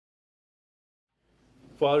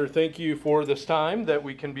Father, thank you for this time that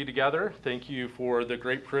we can be together. Thank you for the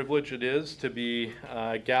great privilege it is to be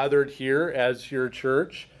gathered here as your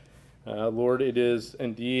church. Lord, it is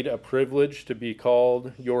indeed a privilege to be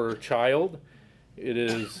called your child. It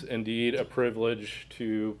is indeed a privilege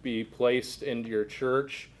to be placed into your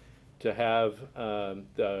church, to have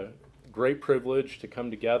the great privilege to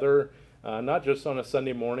come together, not just on a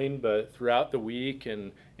Sunday morning, but throughout the week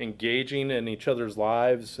and engaging in each other's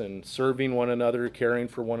lives and serving one another, caring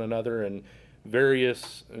for one another in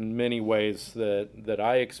various and many ways that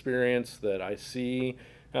I experience, that I see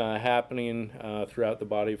happening throughout the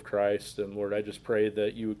body of Christ. And Lord, I just pray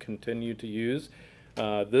that you would continue to use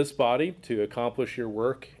this body to accomplish your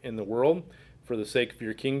work in the world for the sake of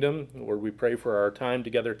your kingdom. Lord, we pray for our time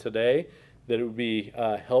together today, that it would be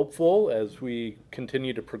helpful as we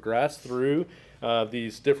continue to progress through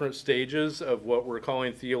these different stages of what we're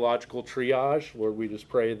calling theological triage. Lord, we just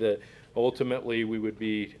pray that ultimately we would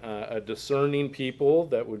be a discerning people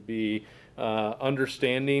that would be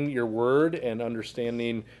understanding your word and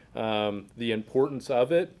understanding the importance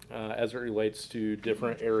of it as it relates to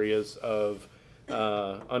different areas of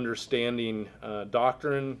understanding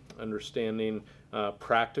doctrine, understanding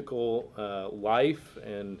practical life,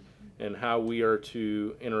 and how we are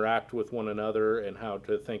to interact with one another and how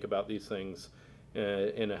to think about these things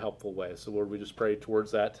in a helpful way. So Lord, we just pray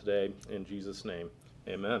towards that today in Jesus' name.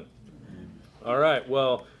 Amen. All right,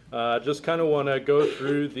 well, just kind of want to go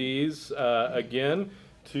through these again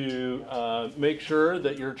to make sure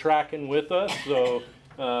that you're tracking with us. So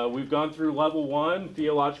we've gone through level 1,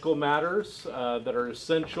 theological matters that are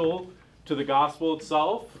essential to the gospel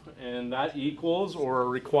itself, and that equals or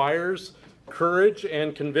requires courage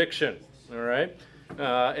and conviction. All right.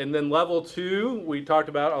 And then level 2, we talked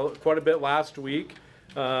about quite a bit last week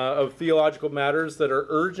of theological matters that are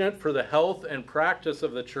urgent for the health and practice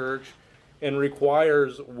of the church and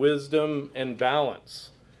requires wisdom and balance.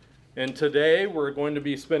 And today we're going to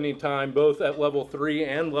be spending time both at level 3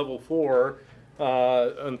 and level 4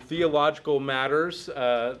 on theological matters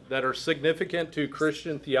that are significant to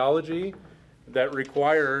Christian theology, that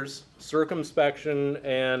requires circumspection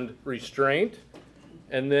and restraint.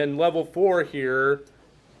 And then level 4 here,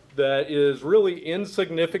 that is really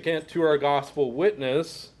insignificant to our gospel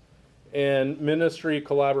witness and ministry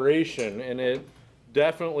collaboration. And it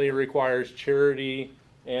definitely requires charity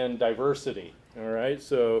and diversity. All right,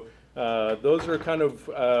 so those are kind of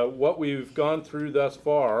what we've gone through thus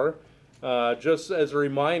far. Just as a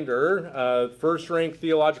reminder, first-rank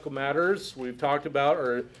theological matters we've talked about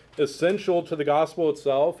are essential to the gospel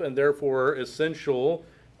itself and therefore essential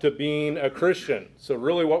to being a Christian. So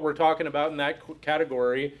really what we're talking about in that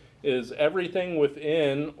category is everything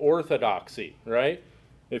within orthodoxy, right?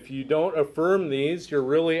 If you don't affirm these, you're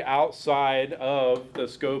really outside of the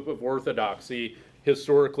scope of orthodoxy,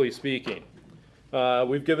 historically speaking.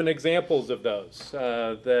 We've given examples of those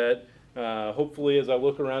that hopefully as I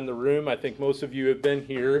look around the room, I think most of you have been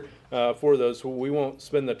here for those, so we won't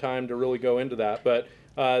spend the time to really go into that. But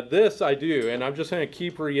this I do, and I'm just going to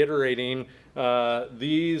keep reiterating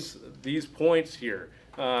these points here.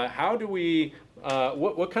 How do we,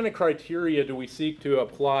 what kind of criteria do we seek to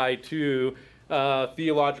apply to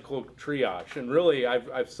theological triage? And really,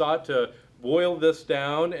 I've sought to boil this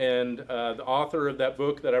down, and the author of that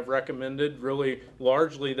book that I've recommended, really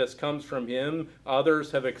largely this comes from him.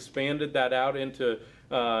 Others have expanded that out into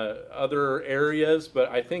other areas,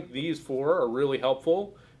 but I think these 4 are really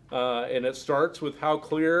helpful. And it starts with how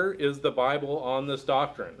clear is the Bible on this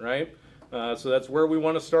doctrine, right? So that's where we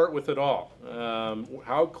want to start with it all.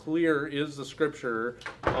 How clear is the Scripture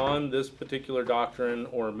on this particular doctrine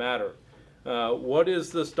or matter? What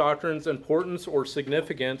is this doctrine's importance or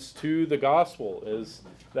significance to the gospel is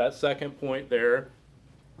that second point there.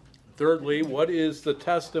 Thirdly, what is the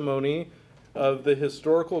testimony of the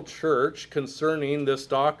historical church concerning this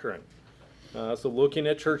doctrine? So looking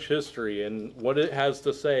at church history and what it has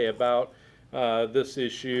to say about this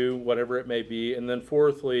issue, whatever it may be. And then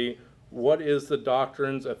fourthly, what is the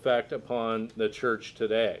doctrine's effect upon the church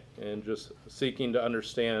today? And just seeking to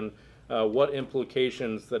understand what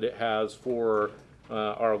implications that it has for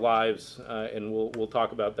our lives, and we'll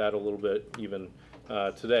talk about that a little bit even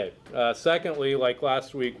today. Secondly, like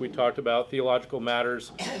last week, we talked about theological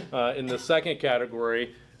matters in the second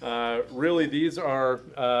category. Really, these are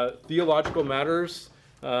theological matters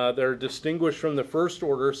that are distinguished from the first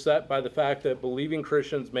order, set by the fact that believing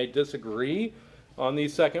Christians may disagree on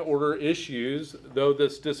these second order issues, though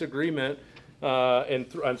this disagreement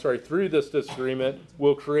through this disagreement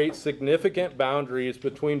will create significant boundaries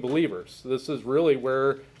between believers. This is really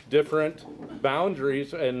where different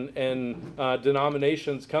boundaries and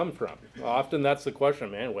denominations come from. Often that's the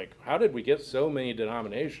question, man, like, how did we get so many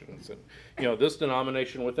denominations? And, this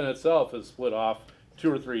denomination within itself is split off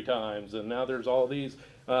 2 or 3 times, and now there's all these.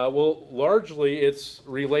 Well, largely it's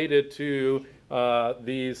related to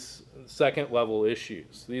these second level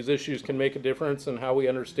issues. These issues can make a difference in how we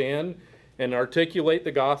understand and articulate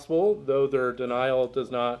the gospel, though their denial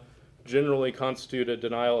does not generally constitute a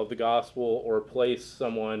denial of the gospel or place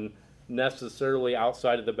someone necessarily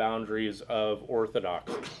outside of the boundaries of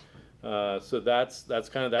orthodoxy. So that's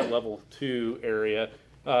kind of that level 2 area.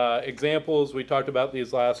 Examples, we talked about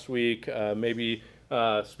these last week, maybe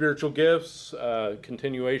spiritual gifts,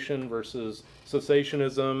 continuation versus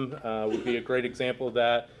cessationism would be a great example of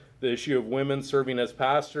that. The issue of women serving as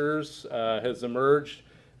pastors has emerged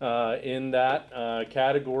in that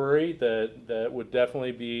category that would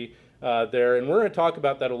definitely be there. And we're going to talk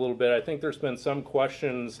about that a little bit. I think there's been some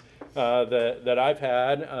questions that I've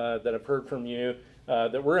had, that I've heard from you,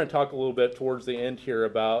 that we're going to talk a little bit towards the end here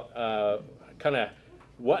about kind of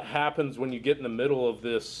what happens when you get in the middle of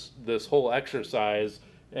this whole exercise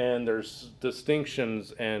and there's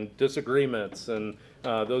distinctions and disagreements and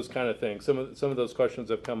those kind of things. Some of those questions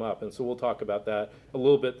have come up, and so we'll talk about that a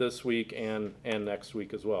little bit this week and next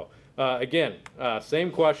week as well. Again, same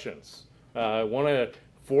questions. I want to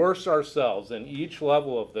force ourselves in each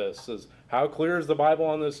level of this is, how clear is the Bible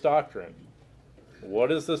on this doctrine?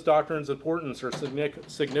 What is this doctrine's importance or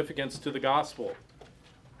significance to the gospel?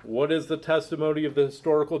 What is the testimony of the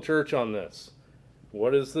historical church on this?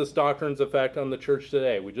 What is this doctrine's effect on the church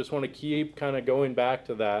today? We just want to keep kind of going back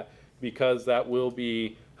to that because that will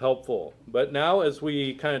be helpful. But now as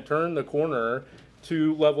we kind of turn the corner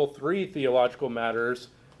to level 3 theological matters,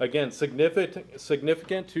 again,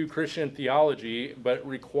 significant to Christian theology, but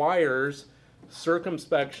requires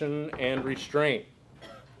circumspection and restraint.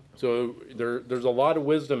 So there's a lot of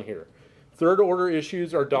wisdom here. Third order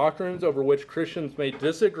issues are doctrines over which Christians may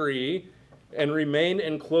disagree and remain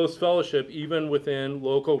in close fellowship even within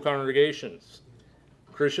local congregations.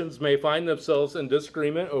 Christians may find themselves in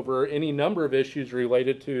disagreement over any number of issues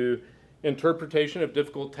related to interpretation of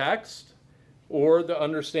difficult text or the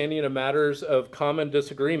understanding of matters of common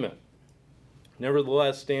disagreement.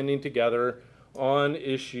 Nevertheless, standing together on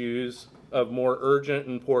issues of more urgent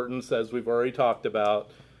importance, as we've already talked about,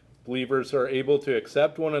 believers are able to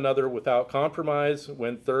accept one another without compromise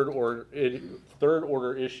when third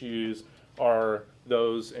order issues are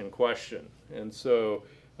those in question. And so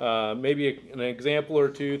maybe an example or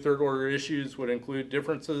two, third order issues would include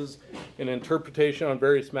differences in interpretation on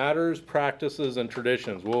various matters, practices, and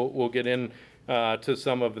traditions. We'll get in to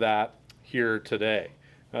some of that here today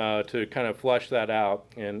to kind of flesh that out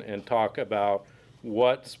and talk about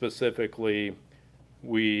what specifically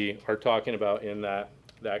we are talking about in that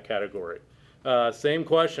category. Same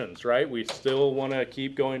questions, right? We still want to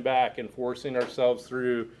keep going back and forcing ourselves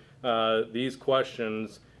through these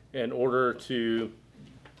questions in order to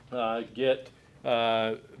get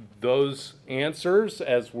those answers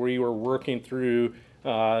as we were working through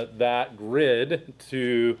that grid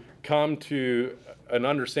to come to an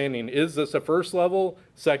understanding. Is this a first level,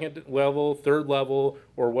 second level, third level,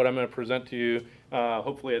 or what I'm going to present to you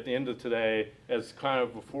hopefully at the end of today as kind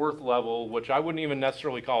of a fourth level, which I wouldn't even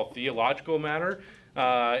necessarily call theological matter.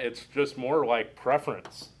 It's just more like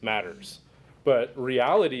preference matters. But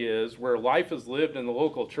reality is, where life is lived in the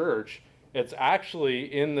local church, it's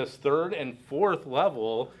actually in this third and fourth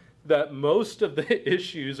level that most of the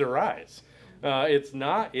issues arise. It's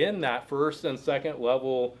not in that first and second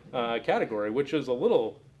level category, which is a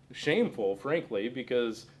little shameful, frankly,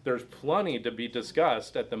 because there's plenty to be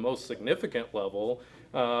discussed at the most significant level,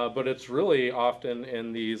 but it's really often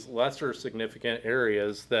in these lesser significant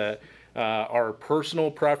areas that our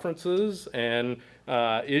personal preferences and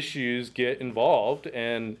issues get involved,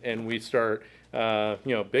 and we start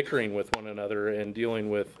bickering with one another and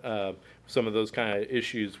dealing with some of those kind of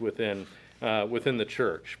issues within the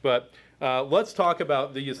church. But let's talk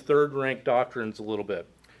about these third-rank doctrines a little bit.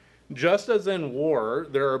 Just as in war,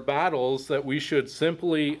 there are battles that we should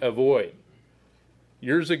simply avoid.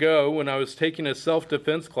 Years ago, when I was taking a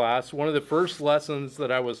self-defense class, one of the first lessons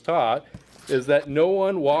that I was taught is that no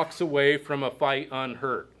one walks away from a fight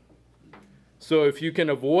unhurt. So if you can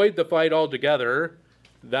avoid the fight altogether,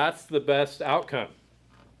 that's the best outcome.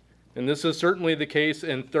 And this is certainly the case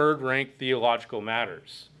in third-rank theological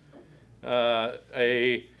matters.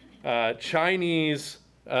 A Chinese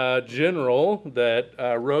general that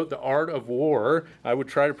wrote The Art of War, I would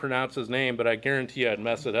try to pronounce his name, but I guarantee I'd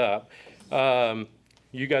mess it up.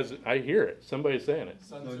 You guys, I hear it. Somebody's saying it.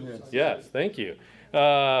 Yes, thank you.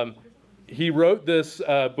 he wrote this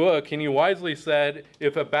book, and he wisely said,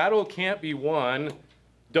 if a battle can't be won,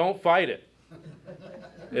 don't fight it.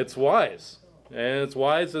 It's wise. And it's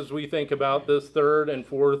wise as we think about this third and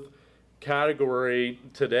fourth category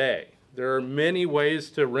today. There are many ways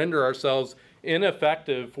to render ourselves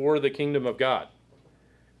ineffective for the kingdom of God.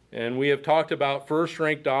 And we have talked about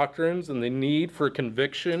first-rank doctrines and the need for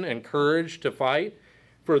conviction and courage to fight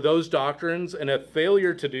for those doctrines, and a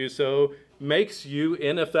failure to do so makes you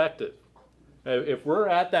ineffective. If we're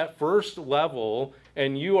at that first level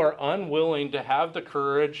and you are unwilling to have the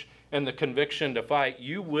courage and the conviction to fight,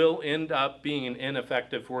 you will end up being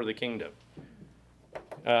ineffective for the kingdom.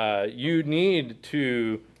 You need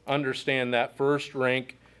to understand that first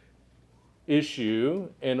rank issue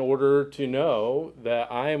in order to know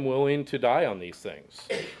that I am willing to die on these things.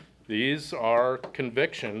 These are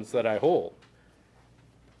convictions that I hold.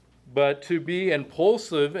 But to be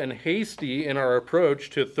impulsive and hasty in our approach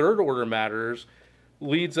to third order matters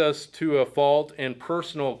leads us to a fault in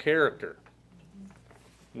personal character.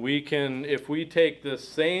 We can, if we take the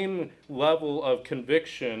same level of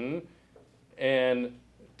conviction and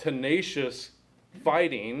tenacious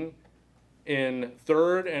fighting in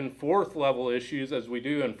third and fourth level issues as we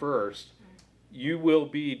do in first, you will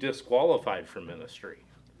be disqualified from ministry.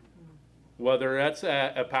 Whether that's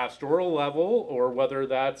at a pastoral level or whether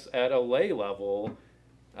that's at a lay level,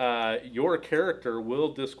 your character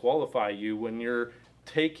will disqualify you when you're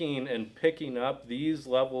taking and picking up these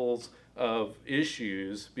levels of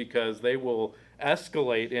issues, because they will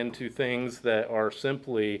escalate into things that are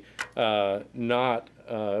simply not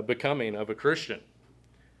becoming of a Christian.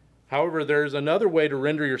 However, there's another way to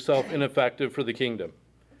render yourself ineffective for the kingdom.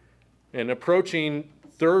 And approaching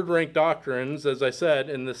third-rank doctrines, as I said,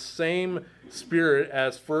 in the same spirit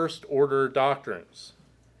as first-order doctrines.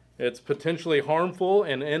 It's potentially harmful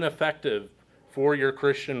and ineffective for your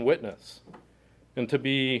Christian witness. And to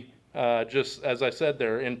be, just as I said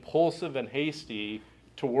there, impulsive and hasty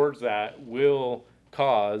towards that will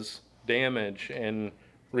cause damage in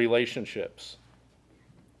relationships.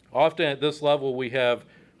 Often at this level, we have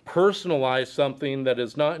personalized something that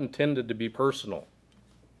is not intended to be personal.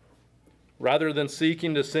 Rather than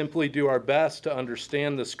seeking to simply do our best to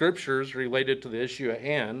understand the scriptures related to the issue at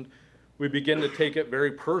hand, we begin to take it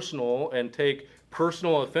very personal and take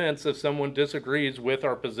personal offense if someone disagrees with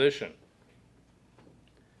our position.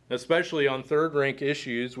 Especially on third-rank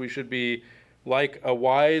issues, we should be like a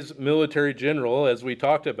wise military general, as we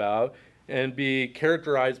talked about, and be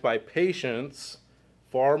characterized by patience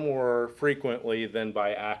far more frequently than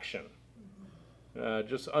by action.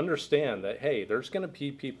 Just understand that, hey, there's going to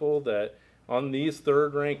be people that on these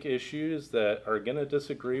third-rank issues that are going to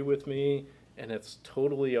disagree with me, and it's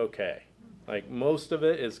totally okay. Like, most of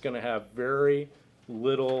it is going to have very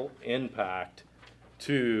little impact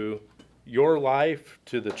to your life,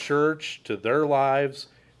 to the church, to their lives.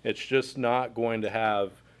 It's just not going to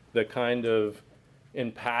have the kind of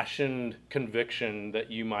impassioned conviction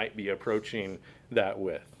that you might be approaching that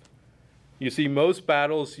with. You see, most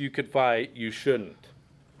battles you could fight, you shouldn't.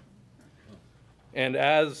 And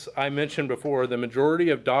as I mentioned before, the majority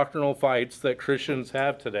of doctrinal fights that Christians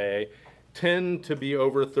have today tend to be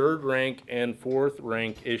over third rank and fourth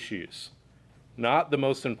rank issues, not the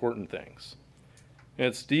most important things. And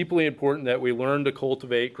it's deeply important that we learn to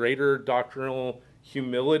cultivate greater doctrinal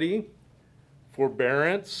humility,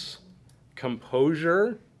 forbearance,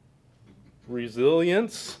 composure,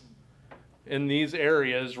 resilience in these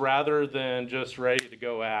areas rather than just ready to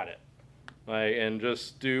go at it. And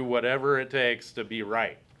just do whatever it takes to be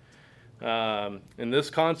right. And this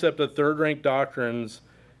concept of third-rank doctrines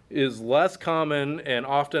is less common and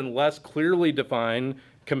often less clearly defined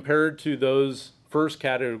compared to those first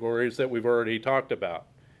categories that we've already talked about.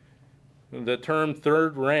 The term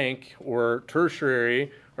third rank or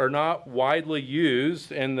tertiary are not widely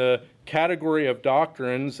used, and the category of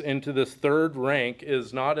doctrines into this third rank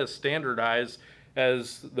is not as standardized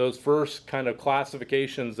as those first kind of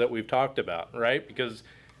classifications that we've talked about, right? Because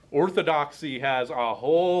orthodoxy has a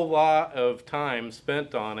whole lot of time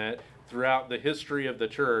spent on it throughout the history of the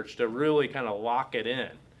church to really kind of lock it in.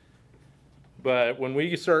 But when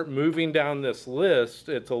we start moving down this list,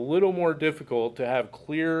 it's a little more difficult to have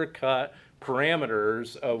clear-cut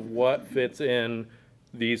parameters of what fits in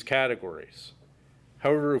these categories.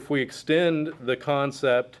 However, if we extend the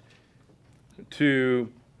concept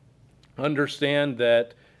to understand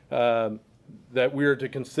that that we are to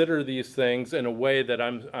consider these things in a way that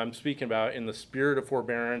I'm speaking about in the spirit of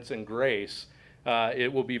forbearance and grace,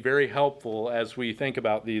 it will be very helpful as we think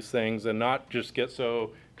about these things and not just get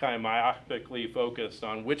so kind of myopically focused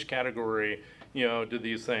on which category, do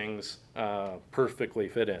these things perfectly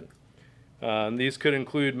fit in. These could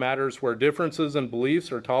include matters where differences in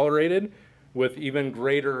beliefs are tolerated with even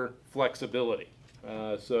greater flexibility.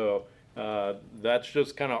 So that's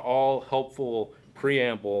just kind of all helpful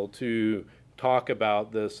preamble to talk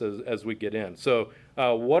about this as we get in. So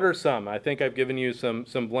what are some? I think I've given you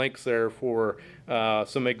some blanks there for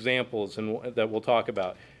some examples that we'll talk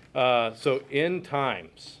about. So end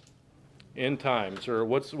times, or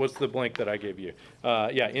what's the blank that I gave you?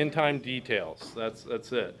 End time details.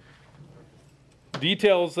 That's it.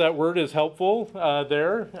 Details, that word is helpful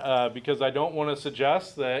there because I don't want to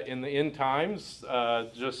suggest that in the end times,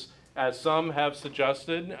 just as some have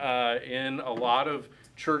suggested in a lot of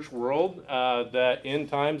church world, that end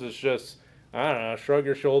times is just, I don't know, shrug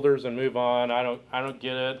your shoulders and move on. I don't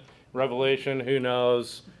get it. Revelation, who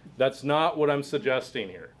knows? That's not what I'm suggesting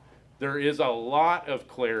here. There is a lot of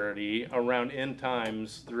clarity around end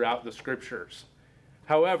times throughout the scriptures.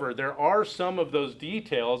 However, there are some of those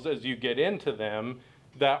details as you get into them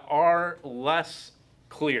that are less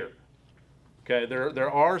clear. Okay,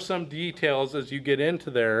 there are some details as you get into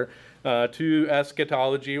there to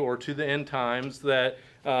eschatology or to the end times that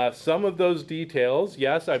some of those details,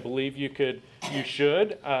 yes, I believe you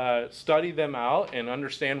should study them out and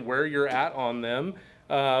understand where you're at on them,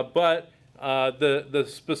 but the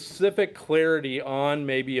specific clarity on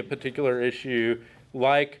maybe a particular issue,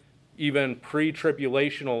 like even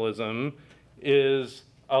pre-tribulationalism, is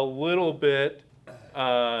a little bit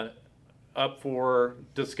up for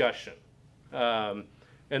discussion.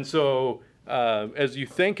 And so as you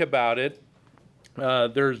think about it,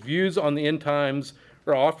 there's views on the end times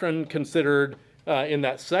are often considered in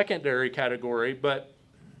that secondary category, but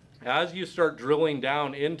as you start drilling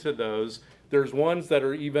down into those, there's ones that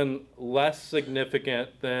are even less significant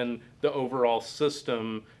than the overall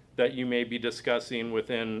system that you may be discussing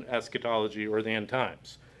within eschatology or the end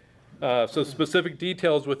times. So specific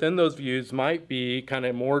details within those views might be kind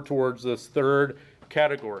of more towards this third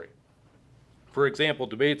category. For example,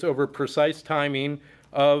 debates over precise timing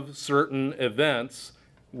of certain events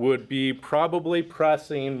would be probably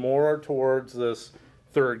pressing more towards this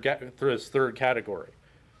third category.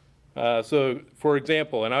 So, for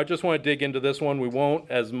example, and I just want to dig into this one. We won't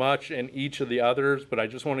as much in each of the others, but I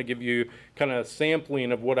just want to give you kind of a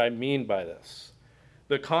sampling of what I mean by this.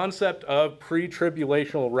 The concept of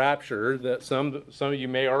pre-tribulational rapture that some of you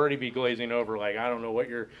may already be glazing over, like, I don't know what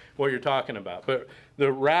you're talking about. But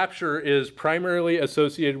the rapture is primarily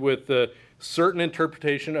associated with the certain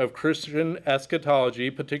interpretation of Christian eschatology,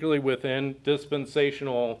 particularly within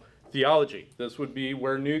dispensational theology. This would be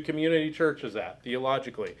where New Community Church is at,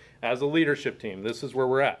 theologically. As a leadership team, this is where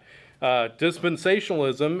we're at.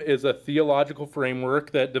 Dispensationalism is a theological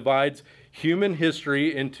framework that divides human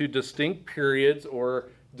history into distinct periods or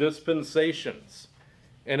dispensations.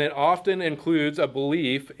 And it often includes a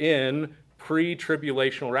belief in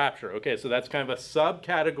pre-tribulational rapture. Okay, so that's kind of a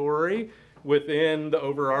subcategory within the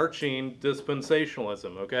overarching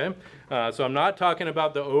dispensationalism, okay? So I'm not talking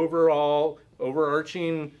about the overall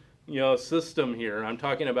overarching system here. I'm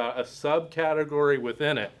talking about a subcategory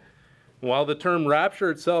within it. While the term rapture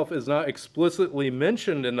itself is not explicitly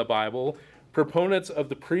mentioned in the Bible, proponents of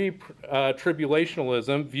the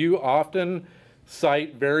pre-tribulationalism view often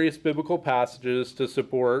cite various biblical passages to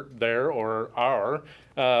support their or our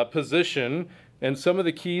position. And some of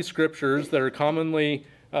the key scriptures that are commonly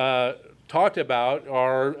talked about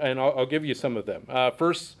are, and I'll give you some of them.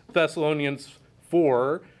 1 Thessalonians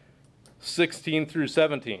 4:16 through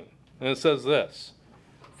 17. And it says this: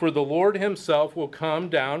 "For the Lord himself will come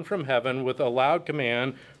down from heaven with a loud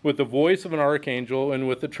command, with the voice of an archangel, and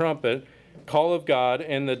with the trumpet call of God,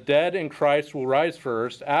 and the dead in Christ will rise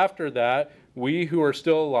first. After that, we who are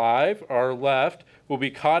still alive, are left, will be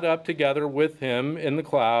caught up together with him in the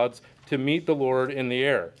clouds to meet the Lord in the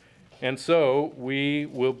air. And so we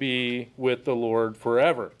will be with the Lord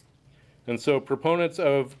forever." And so proponents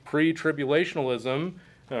of pre-tribulationalism,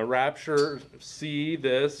 rapture, see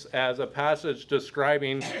this as a passage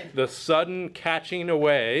describing the sudden catching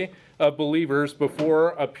away of believers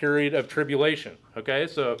before a period of tribulation. Okay,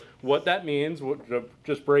 so what that means, we'll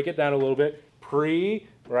just break it down a little bit.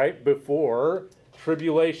 Right, before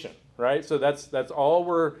tribulation, right? So that's all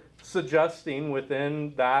we're suggesting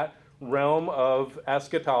within that realm of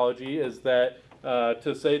eschatology, is that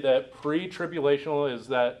to say that pre-tribulational is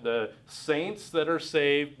that the saints that are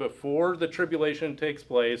saved before the tribulation takes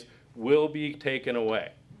place will be taken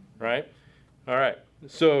away, right? All right,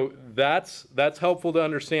 so that's helpful to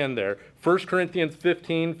understand there. 1 Corinthians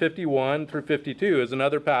 15:51 through 52 is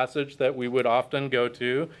another passage that we would often go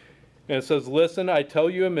to. And it says, "Listen, I tell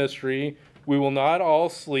you a mystery. We will not all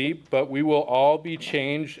sleep, but we will all be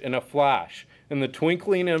changed in a flash, in the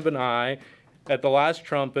twinkling of an eye, at the last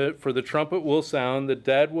trumpet, for the trumpet will sound, the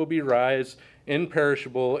dead will be raised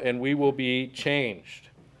imperishable, and we will be changed.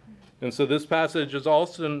 And so this passage is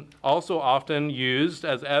also often used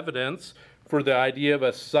as evidence for the idea of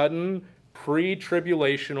a sudden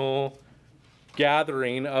pre-tribulational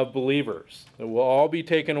gathering of believers that will all be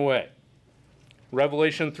taken away.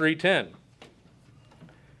 Revelation 3:10.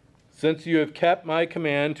 Since you have kept my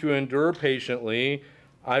command to endure patiently,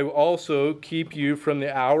 I will also keep you from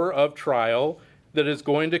the hour of trial that is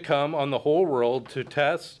going to come on the whole world to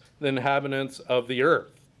test the inhabitants of the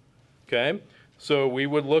earth. Okay? So we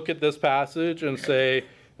would look at this passage and say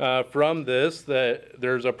from this that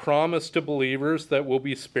there's a promise to believers that will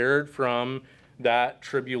be spared from that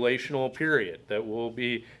tribulational period, that will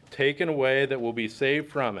be taken away, that will be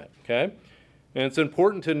saved from it. Okay? And it's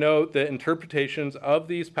important to note that interpretations of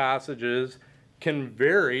these passages can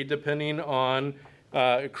vary depending on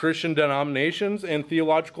Christian denominations and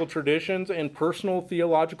theological traditions and personal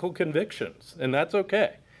theological convictions, and that's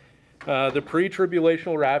okay. The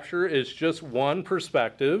pre-tribulational rapture is just one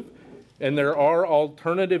perspective, and there are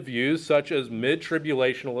alternative views such as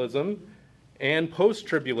mid-tribulationalism and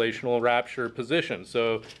post-tribulational rapture positions.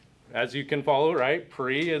 So as you can follow, right,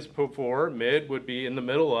 pre is before, mid would be in the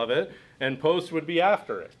middle of it, and post would be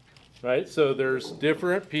after it, right? So there's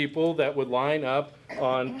different people that would line up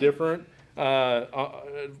on different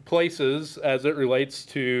places as it relates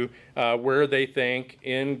to where they think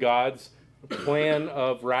in God's plan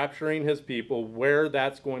of rapturing his people, where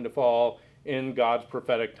that's going to fall in God's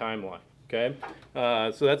prophetic timeline. Okay,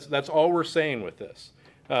 so that's all we're saying with this.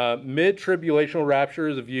 Mid-tribulational rapture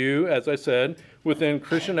is a view, as I said, within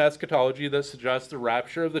Christian eschatology that suggests the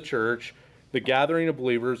rapture of the church, the gathering of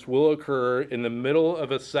believers, will occur in the middle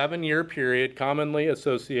of a 7-year period commonly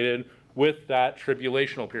associated with that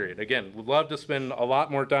tribulational period. Again, we'd love to spend a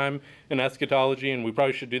lot more time in eschatology, and we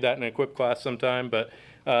probably should do that in a equip class sometime, but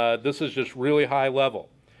this is just really high level.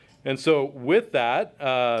 And so with that,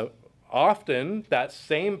 often that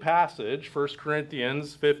same passage, 1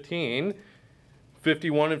 Corinthians 15,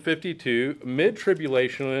 51 and 52,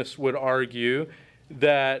 mid-tribulationists would argue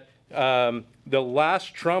that the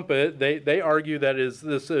last trumpet, they argue that is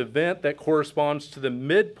this event that corresponds to the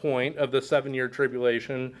midpoint of the 7-year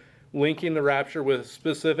tribulation, linking the rapture with a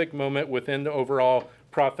specific moment within the overall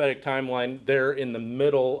prophetic timeline there in the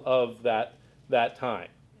middle of that time.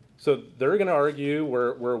 So they're going to argue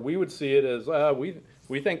where we would see it as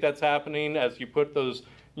we think that's happening as you put those,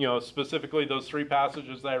 specifically those 3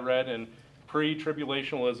 passages that I read in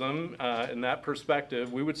pre-tribulationalism in that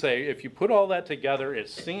perspective. We would say if you put all that together, it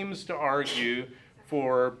seems to argue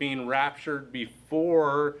for being raptured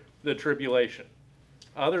before the tribulation.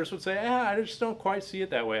 Others would say, I just don't quite see it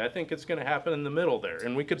that way. I think it's going to happen in the middle there.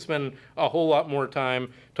 And we could spend a whole lot more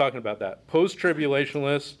time talking about that.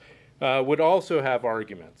 Post-tribulationists would also have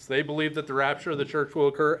arguments. They believe that the rapture of the church will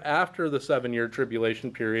occur after the 7-year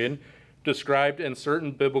tribulation period described in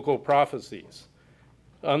certain biblical prophecies.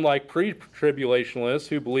 Unlike pre-tribulationists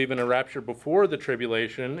who believe in a rapture before the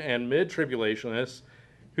tribulation and mid-tribulationists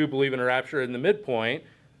who believe in a rapture in the midpoint,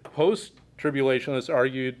 post-tribulationists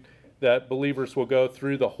argued that believers will go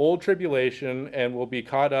through the whole tribulation and will be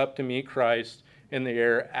caught up to meet Christ in the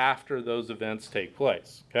air after those events take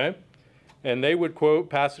place. Okay? And they would quote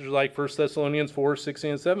passages like 1 Thessalonians 4,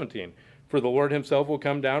 16 and 17. For the Lord himself will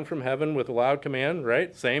come down from heaven with a loud command,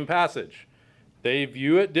 right? Same passage. They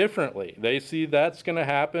view it differently. They see that's going to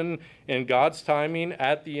happen in God's timing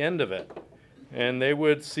at the end of it. And they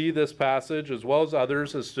would see this passage, as well as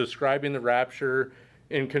others, as describing the rapture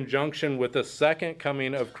in conjunction with the second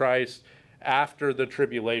coming of Christ after the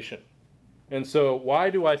tribulation. And so why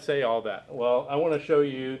do I say all that? Well, I want to show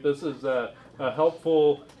you, this is a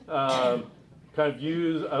helpful kind of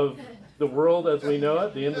view of the world as we know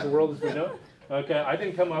it, the end of the world as we know it. Okay, I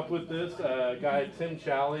didn't come up with this. A guy, Tim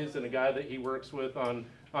Challies, and a guy that he works with on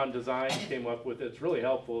design came up with it. It's really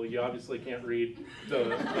helpful. You obviously can't read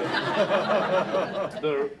but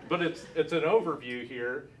it's an overview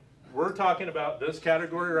here. We're talking about this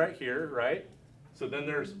category right here, right? So then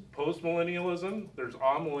there's postmillennialism, there's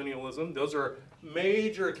amillennialism. Those are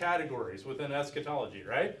major categories within eschatology,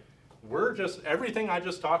 right? Everything I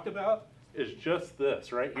just talked about is just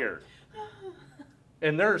this right here.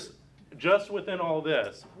 And there's, just within all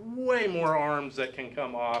this, way more arms that can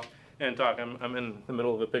come off and talk. I'm in the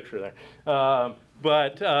middle of a picture there.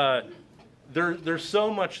 But there's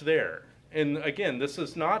so much there. And again, this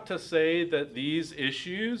is not to say that these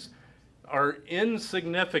issues are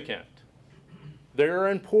insignificant. They're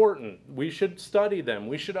important. We should study them.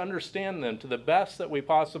 We should understand them to the best that we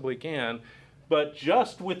possibly can. But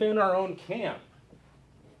just within our own camp,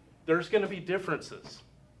 there's going to be differences.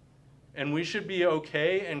 And we should be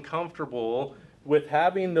okay and comfortable with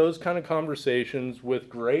having those kind of conversations with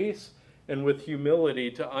grace and with humility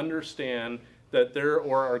to understand that there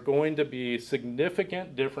are going to be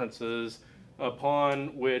significant differences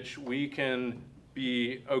upon which we can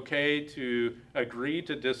be okay to agree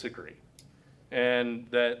to disagree. And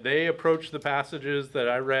that they approach the passages that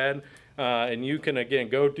I read, and you can, again,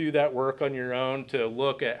 go do that work on your own to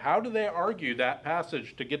look at how do they argue that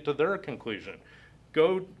passage to get to their conclusion.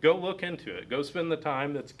 Go look into it. Go spend the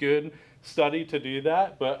time. That's good study to do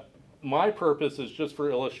that. But my purpose is just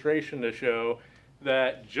for illustration to show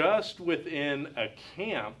that just within a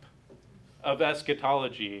camp of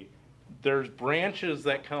eschatology, there's branches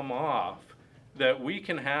that come off that we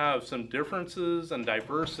can have some differences and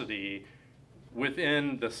diversity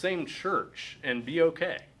within the same church and be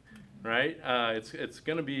okay, right? It's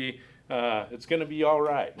going to be all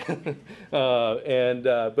right.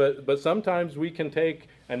 But sometimes we can take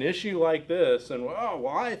an issue like this and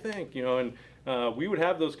I think, and we would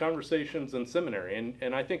have those conversations in seminary,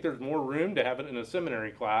 and I think there's more room to have it in a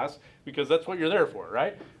seminary class because that's what you're there for,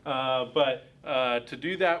 right? But to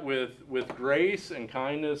do that with grace and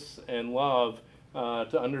kindness and love,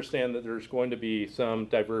 to understand that there's going to be some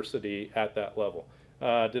diversity at that level.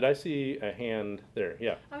 Did I see a hand there?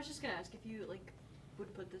 Yeah. I was just gonna ask if you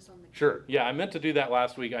would put this on the. Sure. Yeah, I meant to do that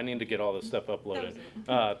last week. I need to get all this stuff uploaded.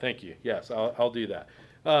 Thank you. Yes, I'll do that.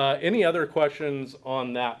 Any other questions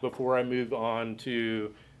on that before I move on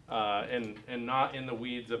to and not in the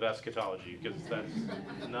weeds of eschatology, because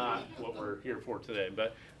that's not what we're here for today.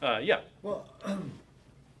 But yeah. Well,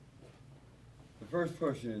 the first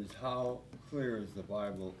question is, how clear is the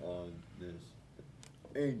Bible on this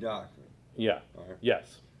a doctrine? Yeah. Right.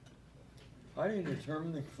 Yes. How do you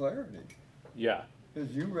determine the clarity? Yeah.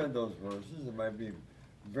 Because you read those verses, it might be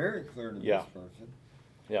very clear to this person.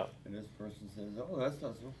 Yeah. And this person says, oh, that's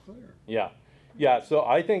not so clear. Yeah. Yeah, so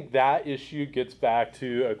I think that issue gets back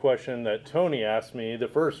to a question that Tony asked me the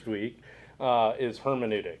first week, is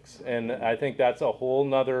hermeneutics. And I think that's a whole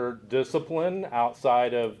nother discipline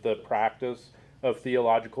outside of the practice of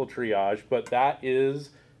theological triage, but that is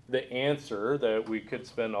the answer that we could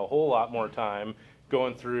spend a whole lot more time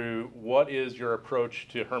going through. What is your approach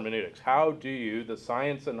to hermeneutics? How do you, the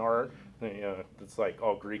science and art, it's like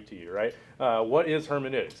all Greek to you, right? What is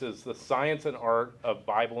hermeneutics? It's the science and art of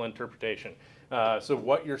Bible interpretation. So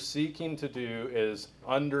what you're seeking to do is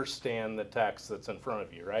understand the text that's in front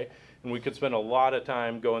of you, right? And we could spend a lot of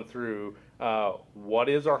time going through what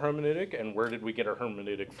is our hermeneutic and where did we get our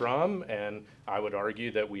hermeneutic from? And I would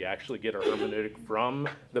argue that we actually get our hermeneutic from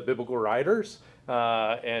the biblical writers.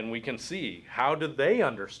 And we can see, how do they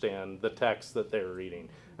understand the text that they're reading?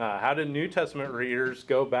 How do New Testament readers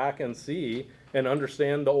go back and see and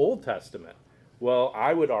understand the Old Testament? Well,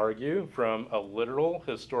 I would argue from a literal,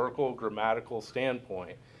 historical, grammatical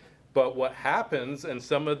standpoint. But what happens in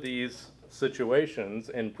some of these situations,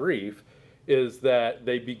 in brief, is that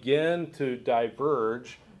they begin to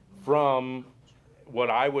diverge from what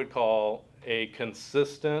I would call a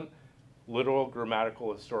consistent, literal,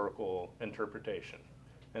 grammatical, historical interpretation.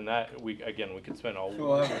 And that, we could spend a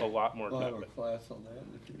lot more time. We'll have a class on that.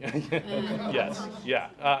 Yes, yeah.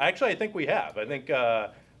 Actually, I think we have. I think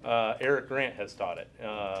Eric Grant has taught it,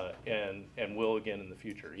 and will again in the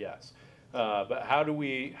future. Yes. But how do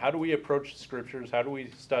we approach the scriptures? How do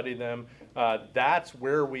we study them? That's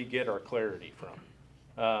where we get our clarity from.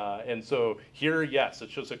 And so here, yes,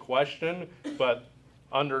 it's just a question, but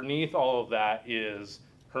underneath all of that is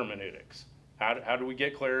hermeneutics. How do we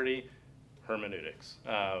get clarity? Hermeneutics,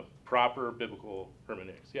 proper biblical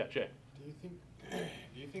hermeneutics. Yeah, Jay. Do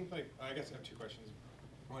you think I guess I have two questions.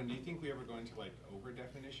 One, do you think we ever go into over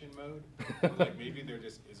definition mode? Maybe there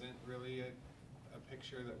just isn't really a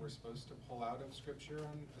picture that we're supposed to pull out of scripture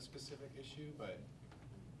on a specific issue, but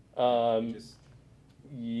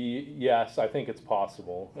yes, I think it's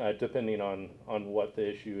possible, depending on what the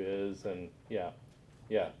issue is, and yeah.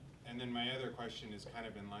 And then my other question is kind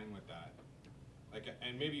of in line with that.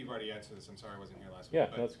 And maybe you've already answered this. I'm sorry I wasn't here last week. Yeah,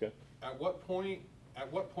 that's good. At what point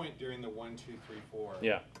during the 1, 2, 3, 4?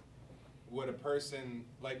 Yeah. Would a person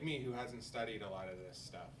like me who hasn't studied a lot of this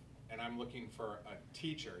stuff, and I'm looking for a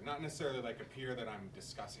teacher, not necessarily like a peer that I'm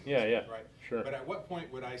discussing this with, right? Sure. But at what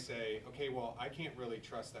point would I say, okay, well, I can't really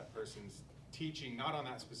trust that person's teaching, not on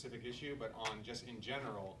that specific issue, but on just in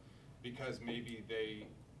general, because maybe they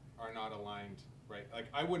are not aligned, right?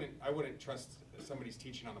 I wouldn't trust somebody's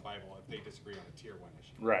teaching on the Bible if they disagree on a tier 1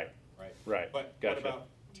 issue. Right. But Gotcha.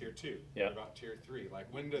 tier 2? Yeah. What about tier 3? Like,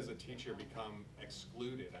 when does a teacher become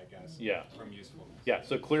excluded, I guess, Yeah. from usefulness? Yeah,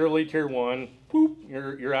 so clearly tier 1, whoop,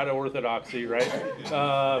 you're out of orthodoxy, right?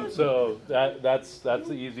 So that's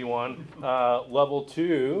the easy one. Level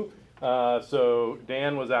 2, so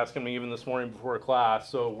Dan was asking me even this morning before class,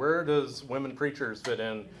 so where does women preachers fit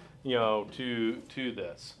in, to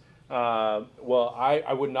this? Well,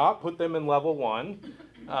 I would not put them in level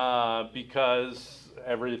 1 because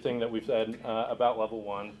everything that we've said about level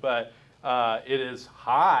 1, but it is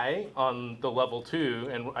high on the level 2,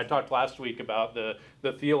 and I talked last week about the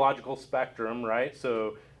theological spectrum, right?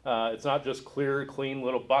 So it's not just clear, clean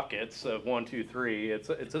little buckets of 1, 2, 3.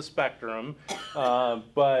 It's a spectrum,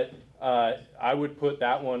 but I would put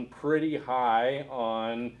that one pretty high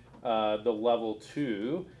on the level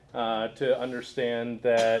 2 to understand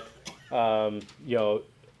that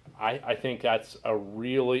I think that's a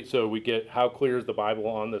really, so we get how clear is the Bible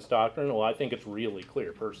on this doctrine? Well, I think it's really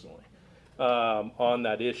clear personally on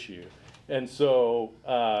that issue. And so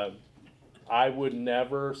I would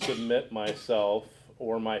never submit myself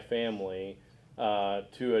or my family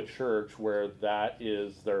to a church where that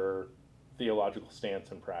is their theological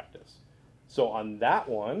stance and practice. So on that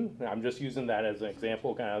one, I'm just using that as an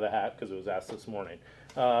example, kind of the hat, because it was asked this morning.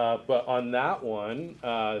 But on that one,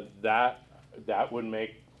 that would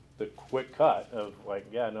make the quick cut of like,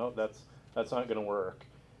 yeah, no, that's not going to work.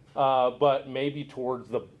 But maybe towards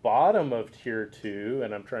the bottom of tier 2,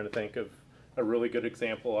 and I'm trying to think of a really good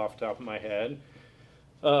example off the top of my head.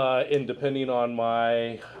 And depending on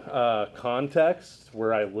my context,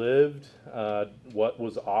 where I lived, what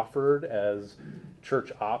was offered as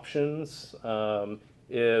church options,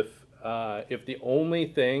 if the only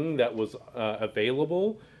thing that was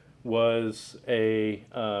available was a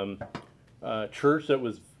church that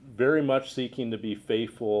was very much seeking to be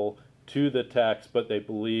faithful to the text, but they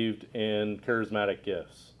believed in charismatic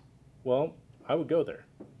gifts, well, I would go there.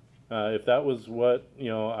 If that was what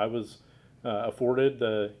I was afforded,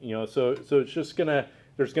 so it's just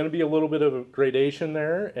there's gonna be a little bit of a gradation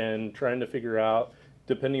there, and trying to figure out,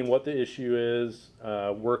 depending what the issue is,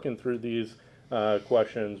 working through these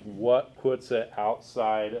questions, what puts it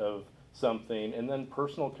outside of something, and then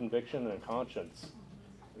personal conviction and conscience,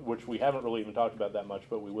 which we haven't really even talked about that much,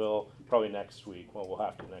 but we will probably next week. Well, we'll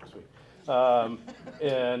have to next week.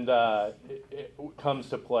 And it comes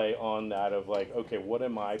to play on that of like, okay, what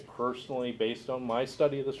am I personally, based on my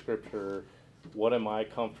study of the scripture, what am I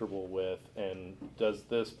comfortable with, and does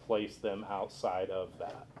this place them outside of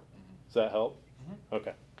that? Does that help? Mm-hmm.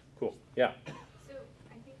 Okay, cool. Yeah. So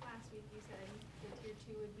I think last week you said the tier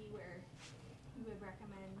 2 would be where you would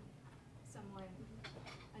recommend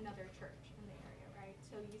another church in the area, right?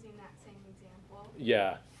 So using that same example,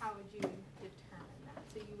 Yeah. how would you determine that?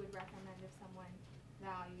 So you would recommend, if someone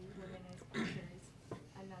values women as preachers,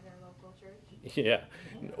 another local church? Yeah,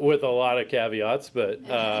 with a lot of caveats, but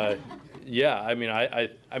yeah, I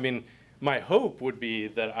mean, my hope would be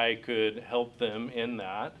that I could help them in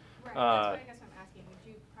that. Right, that's what I guess I'm asking. Would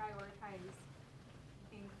you prioritize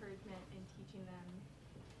encouragement in teaching them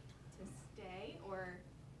to stay, or?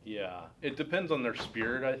 Yeah, it depends on their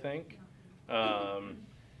spirit, I think.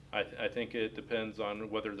 I think it depends on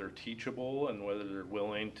whether they're teachable and whether they're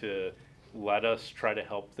willing to let us try to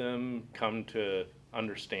help them come to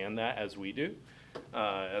understand that as we do,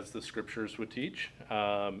 as the scriptures would teach.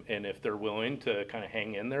 And if they're willing to kind of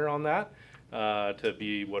hang in there on that, to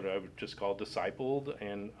be what I would just call discipled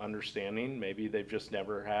and understanding. Maybe they've just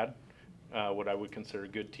never had what I would consider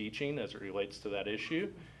good teaching as it relates to that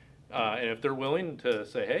issue. And if they're willing to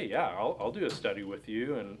say, hey, yeah, I'll do a study with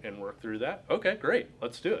you and work through that, okay, great,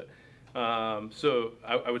 let's do it. So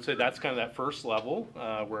I would say that's kind of that first level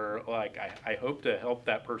where like I hope to help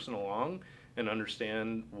that person along and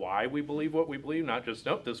understand why we believe what we believe, not just,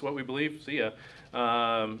 nope, this is what we believe, see ya.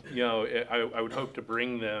 I would hope to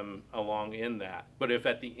bring them along in that. But if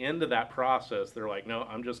at the end of that process they're like, no,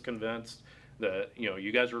 I'm just convinced that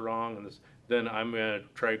you guys are wrong, and this, then I'm going to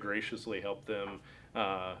try graciously help them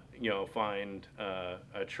find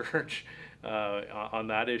a church on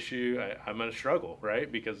that issue. I'm going to struggle,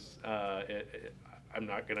 right? Because I'm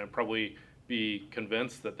not going to probably be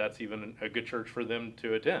convinced that that's even a good church for them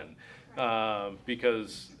to attend.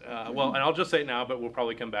 Because, well, and I'll just say it now, but we'll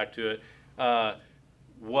probably come back to it.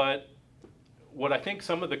 What I think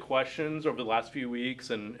some of the questions over the last few weeks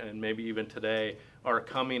and maybe even today are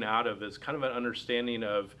coming out of is kind of an understanding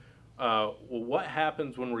of, well, what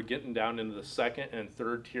happens when we're getting down into the second and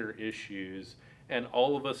third tier issues, and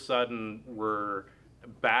all of a sudden we're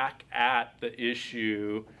back at the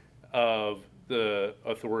issue of the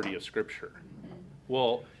authority of Scripture.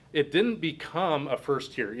 Well, it didn't become a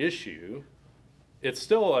first tier issue it's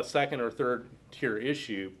still a second or third tier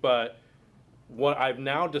issue, but what I've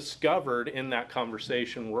now discovered in that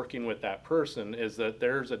conversation working with that person is that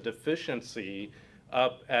there's a deficiency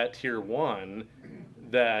up at tier 1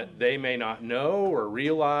 that they may not know or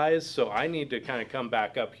realize, so I need to kind of come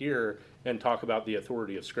back up here and talk about the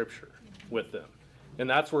authority of Scripture with them. And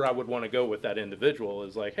that's where I would want to go with that individual,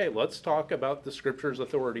 is like, hey, let's talk about the Scripture's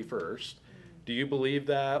authority first. Do you believe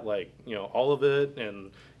that? Like, all of it,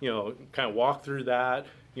 and, kind of walk through that,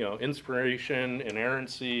 inspiration,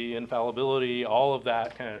 inerrancy, infallibility, all of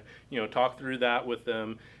that, kind of, talk through that with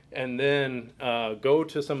them. And then go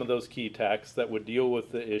to some of those key texts that would deal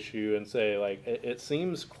with the issue and say, like, it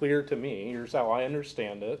seems clear to me, here's how I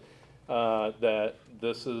understand it, that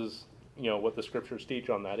this is, what the Scriptures teach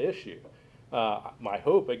on that issue. My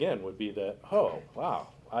hope, again, would be that, oh, wow,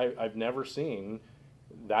 I've never seen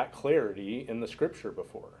that clarity in the Scripture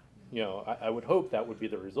before. I would hope that would be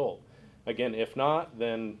the result. Again, if not,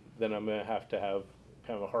 then I'm going to have kind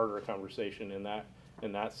of a harder conversation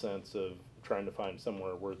in that sense of trying to find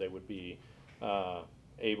somewhere where they would be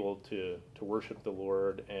able to worship the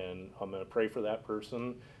Lord, and I'm going to pray for that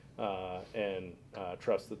person and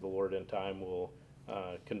trust that the Lord in time will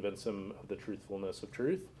convince them of the truthfulness of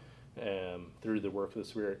truth through the work of the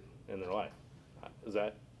Spirit in their life. Does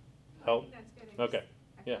that help? I think that's good. Okay.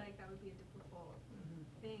 I feel Yeah. like that would be a difficult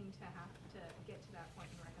thing to have to get to that point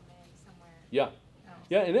and recommend somewhere Yeah. else.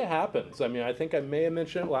 Yeah, and it happens. I mean, I think I may have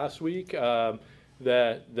mentioned it last week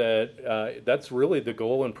that's really the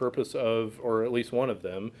goal and purpose of, or at least one of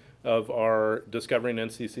them, of our Discovering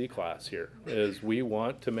NCC class here, is we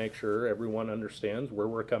want to make sure everyone understands where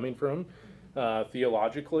we're coming from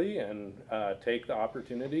theologically, and take the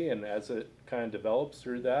opportunity, and as it kind of develops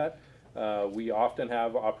through that, we often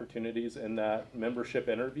have opportunities in that membership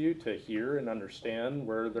interview to hear and understand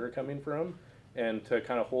where they're coming from, and to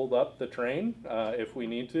kind of hold up the train if we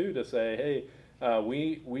need to say, hey,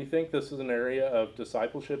 we think this is an area of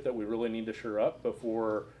discipleship that we really need to shore up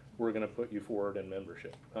before we're going to put you forward in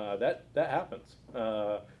membership. That happens,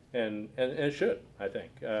 and it should, I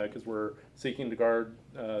think, because we're seeking to guard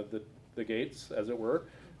the gates, as it were,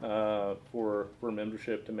 for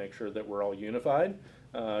membership, to make sure that we're all unified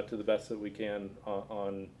to the best that we can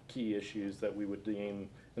on key issues that we would deem.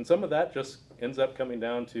 And some of that just ends up coming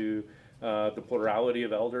down to the plurality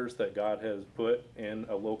of elders that God has put in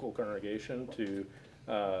a local congregation to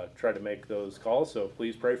try to make those calls. So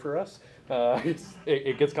please pray for us.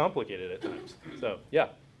 It gets complicated at times. So, yeah.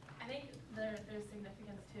 I think there's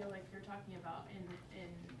significance too, like you're talking about in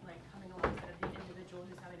like coming alongside of the individual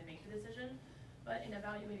who's having to make the decision, but in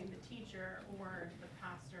evaluating the teacher or the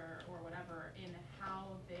pastor or whatever in how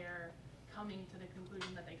they're coming to the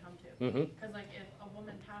conclusion that they come to. Because like if a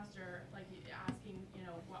woman pastor, like asking,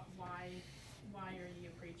 why are you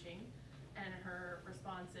preaching? And her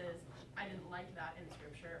response is, I didn't like that in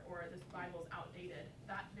Scripture, or this Bible's outdated.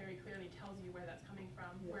 That very clearly tells you where that's coming from.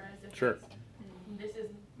 Whereas if Sure. this is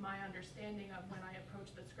my understanding of when I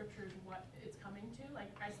approach the Scriptures, what it's coming to, like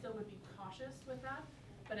I still would be cautious with that,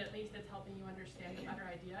 but at least it's helping you understand a better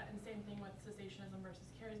idea. And same thing with cessationism versus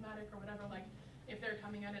charismatic or whatever. Like if they're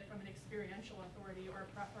coming at it from an experiential authority or a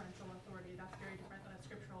preferential authority, that's very different than a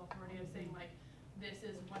scriptural authority of saying like, this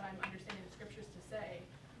is what I'm understanding the Scriptures to say.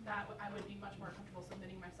 That I would be much more comfortable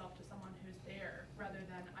submitting myself to someone who's there rather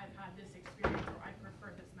than I've had this experience or I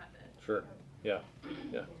prefer this method. Sure. Yeah.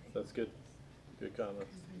 That's good. Good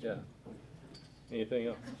comments. Yeah. Anything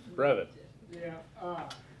else? Brevin. Yeah, I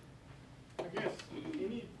guess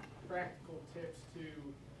any practical tips to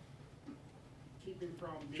keeping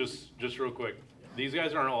from being... Just real quick. These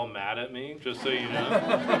guys aren't all mad at me, just so you know.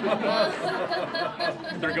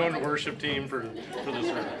 They're going to worship team for the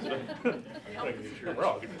service. We're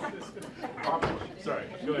all good. Sorry,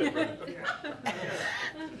 go ahead, Brevin.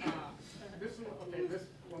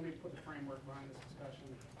 Let me put the framework behind this discussion.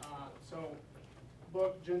 So,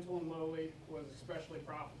 book Gentle and Lowly was especially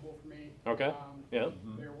profitable for me. Okay. Yeah.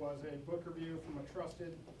 There was a book review from a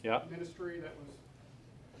trusted Yeah. ministry that was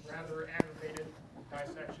rather aggravated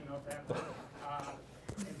dissection of that book.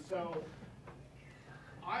 And so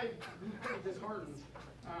I'm pretty disheartened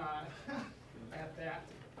at that.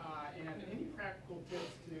 And any practical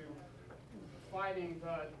tips to fighting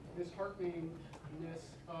the dishearteningness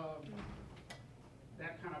of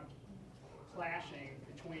that kind of clashing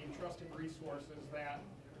between trusted resources that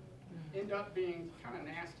end up being kind of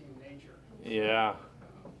nasty in nature. Yeah.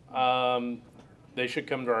 They should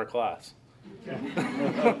come to our class.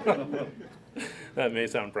 That may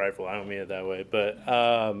sound prideful. I don't mean it that way. But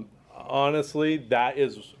honestly, that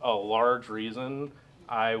is a large reason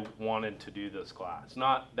I wanted to do this class.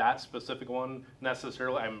 Not that specific one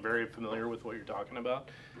necessarily. I'm very familiar with what you're talking about.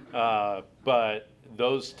 But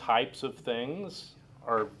those types of things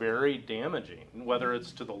are very damaging, whether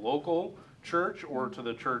it's to the local church or to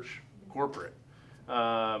the church corporate.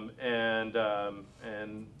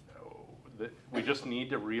 We just need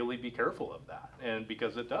to really be careful of that, and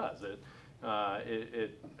because it does, it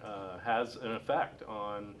has an effect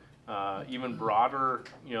on even broader,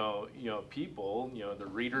 people, the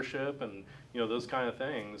readership, and those kind of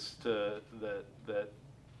things. That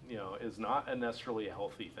is not necessarily a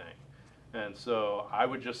healthy thing, and so I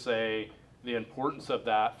would just say the importance of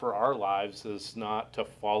that for our lives is not to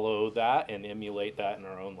follow that and emulate that in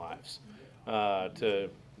our own lives, to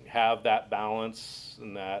have that balance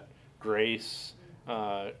and that grace,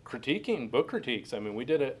 critiquing book critiques. I mean, we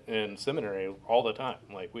did it in seminary all the time.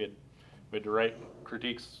 Like we had to write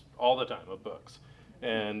critiques all the time of books.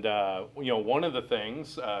 And one of the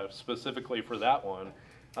things specifically for that one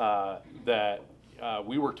that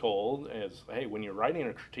we were told is, hey, when you're writing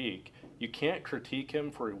a critique, you can't critique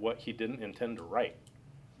him for what he didn't intend to write.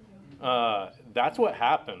 That's what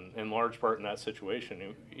happened in large part in that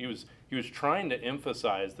situation. He was trying to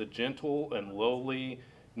emphasize the gentle and lowly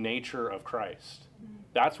nature of Christ.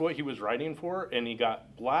 That's what he was writing for, and he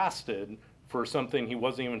got blasted for something he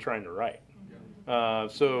wasn't even trying to write.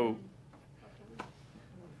 So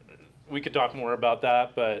we could talk more about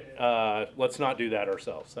that, but let's not do that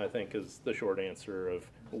ourselves, I think, is the short answer. Of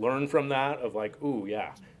learn from that, of like, ooh,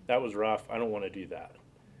 yeah, that was rough, I don't want to do that.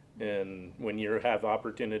 And when you have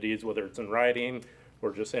opportunities, whether it's in writing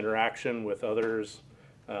or just interaction with others,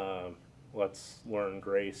 let's learn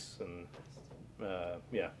grace. And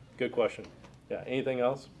yeah, good question. Yeah, anything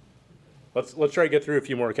else? Let's try to get through a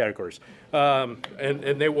few more categories, and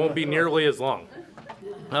they won't be nearly as long.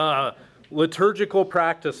 Liturgical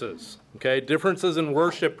practices, okay, differences in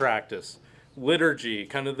worship practice, liturgy,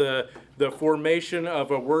 kind of the formation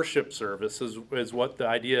of a worship service is what the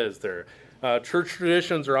idea is there. Church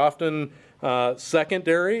traditions are often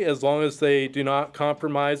secondary as long as they do not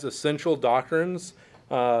compromise essential doctrines.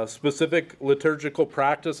 Specific liturgical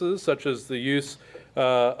practices, such as the use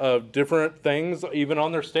of different things, even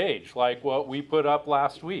on their stage, like what we put up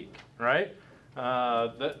last week, right?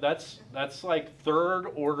 That's like third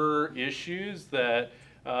order issues that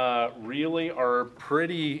really are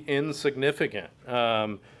pretty insignificant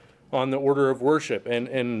on the order of worship.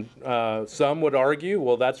 And some would argue,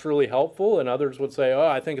 well, that's really helpful, and others would say, oh,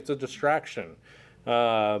 I think it's a distraction.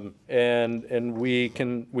 And we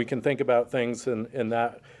can think about things in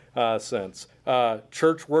that sense.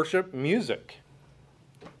 Church worship music.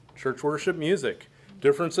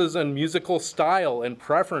 Differences in musical style and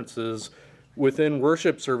preferences within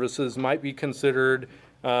worship services might be considered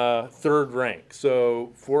third rank.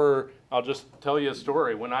 So I'll just tell you a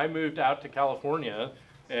story. When I moved out to California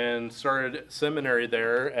and started seminary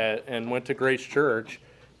there and went to Grace Church,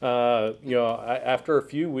 after a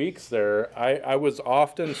few weeks there, I was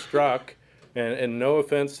often struck, and no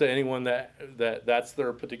offense to anyone that's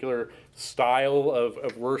their particular style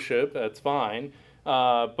of worship, that's fine,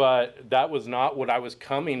 but that was not what I was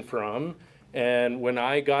coming from. And when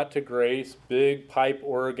I got to Grace, big pipe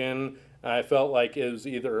organ, I felt like it was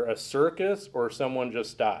either a circus or someone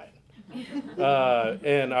just died.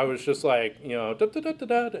 And I was just like, da, da, da, da,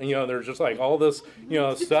 da, and, there's just like all this,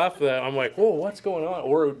 stuff that I'm like, whoa, what's going on?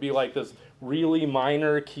 Or it would be like this really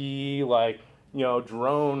minor key, like,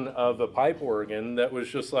 drone of a pipe organ that was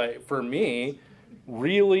just like, for me,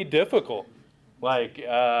 really difficult, like,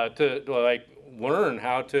 to like learn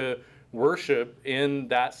how to worship in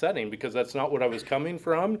that setting, because that's not what I was coming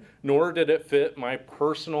from, nor did it fit my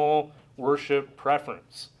personal worship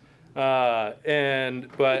preference. But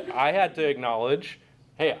I had to acknowledge,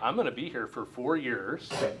 hey, I'm going to be here for 4 years.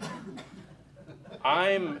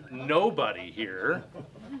 I'm nobody here.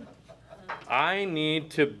 I need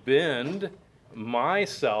to bend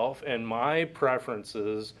myself and my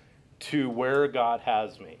preferences to where God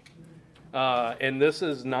has me. And this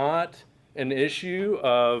is not an issue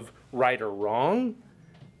of right or wrong.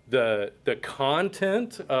 The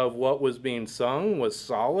content of what was being sung was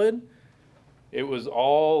solid. It was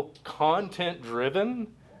all content driven,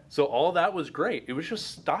 so all that was great. It was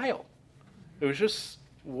just style. It was just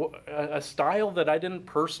a style that I didn't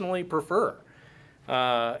personally prefer.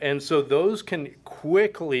 And so those can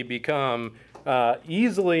quickly become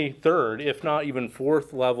easily third, if not even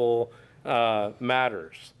fourth level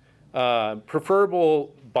matters.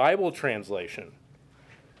 Preferable Bible translation.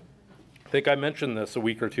 I think I mentioned this a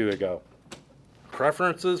week or two ago.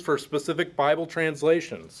 Preferences for specific Bible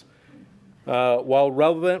translations. While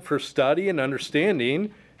relevant for study and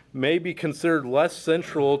understanding, may be considered less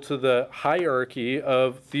central to the hierarchy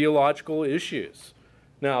of theological issues.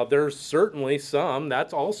 Now, there's certainly some,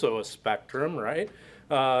 that's also a spectrum, right?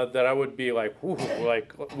 That I would be like, ooh,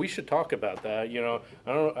 like, we should talk about that.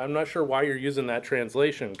 I'm not sure why you're using that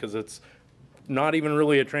translation, because it's not even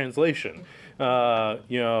really a translation. But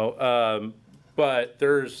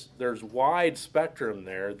there's wide spectrum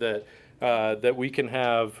there that we can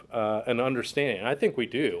have an understanding. And I think we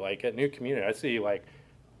do. Like at New Community, I see like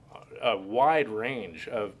a wide range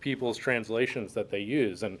of people's translations that they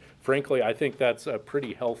use. And frankly, I think that's a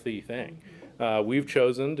pretty healthy thing. We've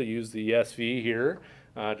chosen to use the ESV here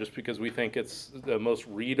just because we think it's the most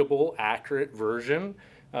readable, accurate version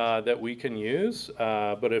that we can use.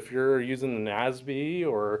 But if you're using the NASB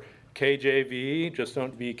or KJV, just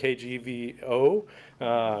don't be KGVO,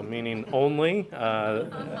 meaning only.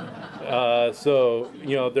 So,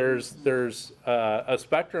 there's a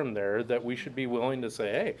spectrum there that we should be willing to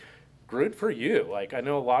say, hey, good for you. Like, I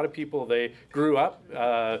know a lot of people, they grew up,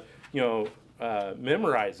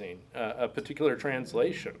 memorizing a particular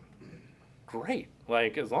translation. Great.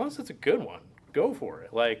 Like, as long as it's a good one, go for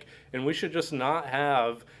it. Like, and we should just not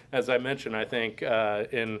have, as I mentioned, I think,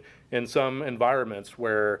 in some environments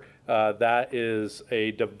where that is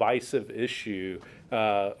a divisive issue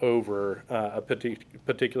over a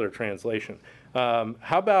particular translation. How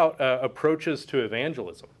about approaches to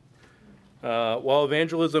evangelism? While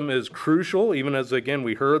evangelism is crucial, even as, again,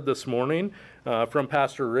 we heard this morning from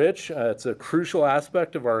Pastor Rich, it's a crucial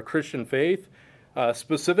aspect of our Christian faith.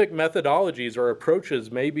 Specific methodologies or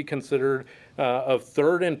approaches may be considered of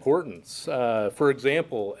third importance. For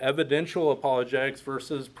example, evidential apologetics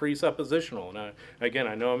versus presuppositional. Now, again,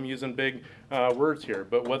 I know I'm using big words here,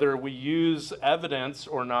 but whether we use evidence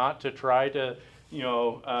or not to try to,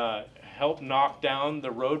 help knock down the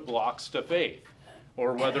roadblocks to faith,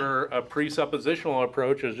 or whether a presuppositional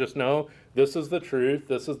approach is just, no, this is the truth,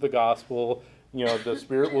 this is the gospel, the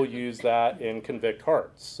Spirit will use that and convict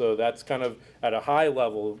hearts. So that's kind of at a high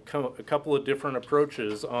level, a couple of different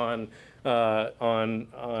approaches on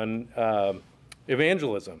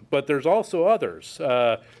evangelism. But there's also others.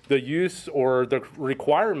 The use or the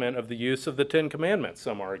requirement of the use of the Ten Commandments,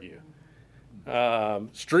 some argue.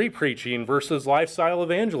 Street preaching versus lifestyle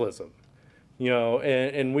evangelism.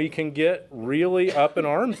 And we can get really up in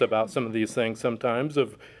arms about some of these things sometimes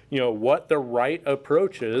of, what the right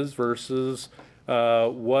approach is versus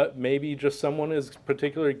what maybe just someone is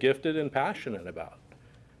particularly gifted and passionate about.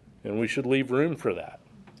 And we should leave room for that.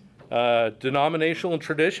 Denominational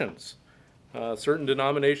traditions. Certain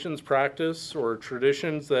denominations practice or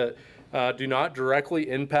traditions that do not directly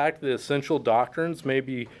impact the essential doctrines may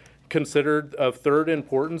be considered of third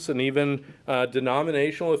importance, and even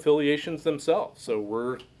denominational affiliations themselves. So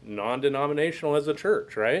we're non-denominational as a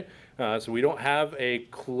church, right? So we don't have a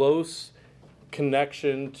close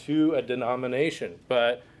connection to a denomination.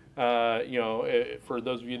 But, for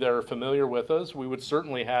those of you that are familiar with us, we would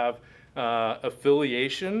certainly have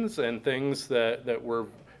affiliations and things that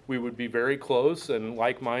we would be very close and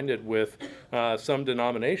like-minded with some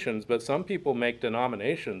denominations, but some people make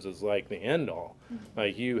denominations as like the end-all.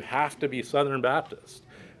 Like, you have to be Southern Baptist,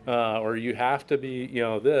 or you have to be,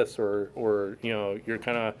 this, or you're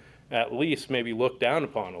kind of at least maybe looked down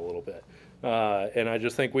upon a little bit. And I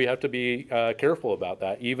just think we have to be careful about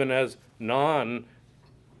that, even as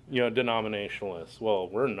denominationalists. Well,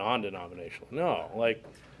 we're non-denominational. No, like,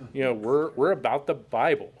 we're about the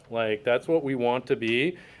Bible. Like, that's what we want to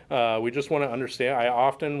be. We just want to understand. I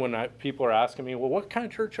often, when people are asking me, well, what kind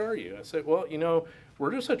of church are you? I say, well,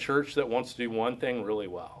 we're just a church that wants to do one thing really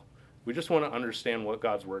well. We just want to understand what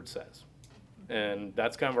God's Word says. And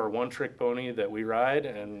that's kind of our one-trick pony that we ride,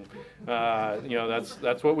 and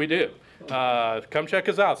that's what we do. Come check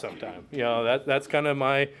us out sometime. That's kind of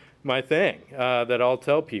my thing that I'll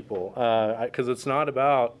tell people, because it's not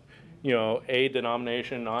about a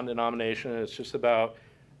denomination, non-denomination. It's just about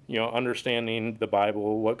understanding the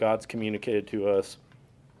Bible, what God's communicated to us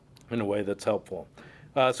in a way that's helpful.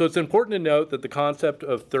 So it's important to note that the concept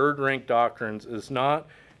of third-rank doctrines is not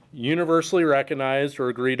universally recognized or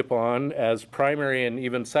agreed upon as primary and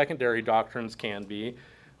even secondary doctrines can be.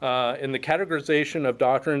 And the categorization of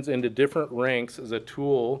doctrines into different ranks is a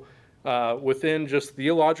tool within just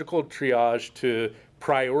theological triage to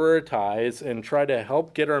prioritize and try to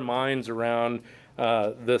help get our minds around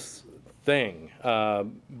this thing.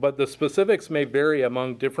 But the specifics may vary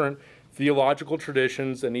among different theological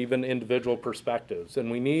traditions and even individual perspectives.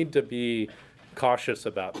 And we need to be cautious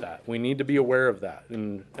about that. We need to be aware of that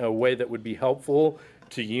in a way that would be helpful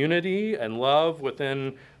to unity and love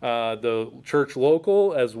within the church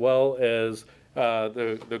local, as well as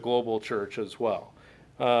the global church as well.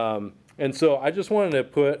 And so I just wanted to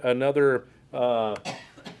put another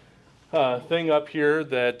thing up here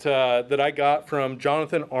that I got from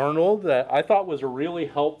Jonathan Arnold that I thought was a really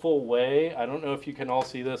helpful way. I don't know if you can all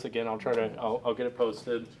see this. Again, I'll get it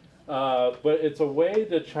posted. But it's a way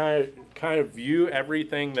to try kind of view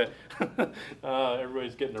everything that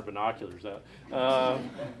everybody's getting their binoculars out.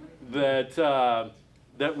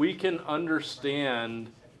 That we can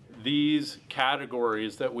understand these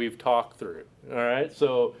categories that we've talked through. All right,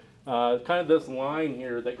 so kind of this line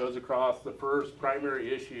here that goes across the first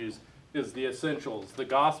primary issues is the essentials. The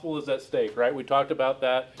gospel is at stake, right? We talked about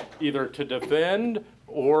that, either to defend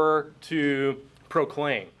or to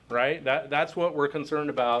proclaim, right? That's what we're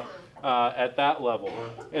concerned about at that level.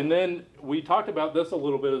 And then we talked about this a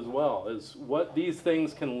little bit as well, is what these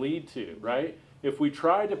things can lead to, right? If we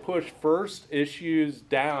try to push first issues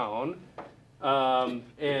down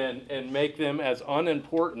and make them as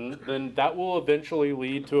unimportant, then that will eventually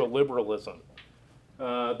lead to a liberalism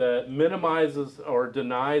that minimizes or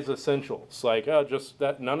denies essentials. Like, just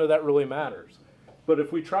that, none of that really matters. But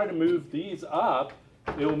if we try to move these up,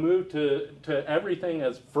 it will move to everything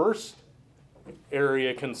as first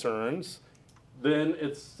area concerns, then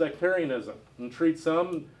it's sectarianism, and treat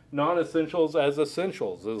some non-essentials as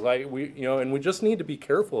essentials. It's like and we just need to be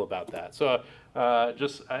careful about that. So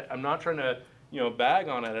I'm not trying to bag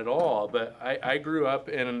on it at all, but I grew up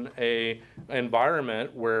in a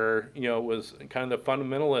environment where it was kind of the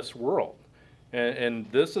fundamentalist world, and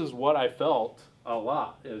this is what I felt a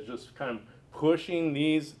lot, is just kind of pushing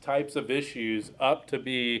these types of issues up to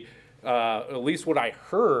be at least what I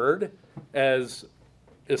heard as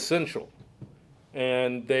essential,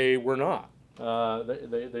 and they were not.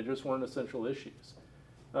 They just weren't essential issues.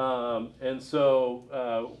 And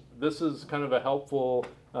so this is kind of a helpful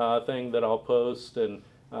thing that I'll post, and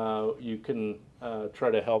you can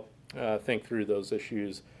try to help think through those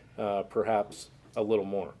issues perhaps a little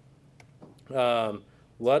more.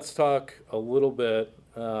 Let's talk a little bit.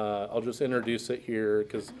 I'll just introduce it here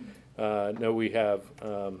because I know we have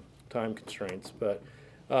time constraints. But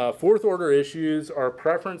fourth order issues are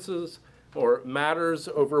preferences or matters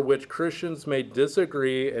over which Christians may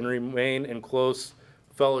disagree and remain in close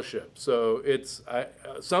fellowship. So it's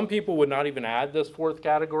some people would not even add this fourth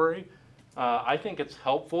category. I think it's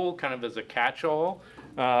helpful kind of as a catch-all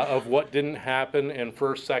of what didn't happen in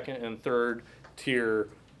first, second, and third tier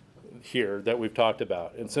here that we've talked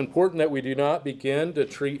about. It's important that we do not begin to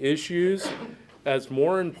treat issues as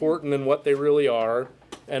more important than what they really are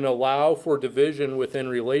and allow for division within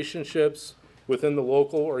relationships within the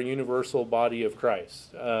local or universal body of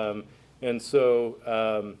Christ. And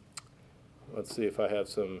so let's see if I have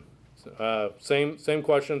some same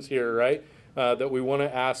questions here, right, that we want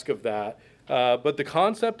to ask of that. But the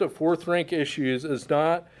concept of fourth rank issues is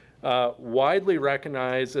not widely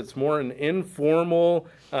recognized. It's more an informal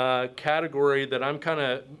category that I'm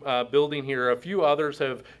kind of building here. A few others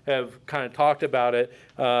have kind of talked about it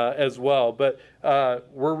as well. But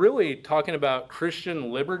we're really talking about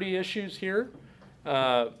Christian liberty issues here.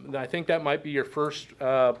 I think that might be your first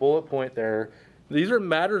bullet point there. These are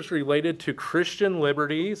matters related to Christian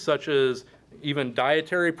liberty, such as even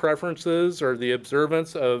dietary preferences or the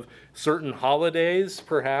observance of certain holidays,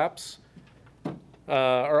 perhaps.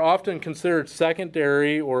 Are often considered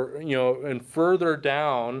secondary or, and further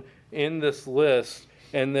down in this list,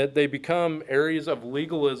 and that they become areas of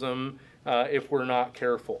legalism if we're not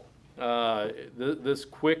careful. This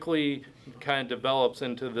quickly kind of develops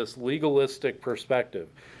into this legalistic perspective.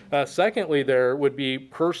 Secondly, there would be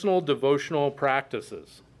personal devotional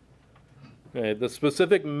practices. Okay, the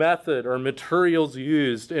specific method or materials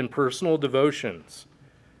used in personal devotions,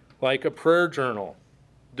 like a prayer journal,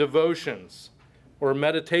 devotions, or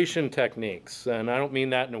meditation techniques. And I don't mean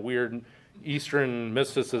that in a weird Eastern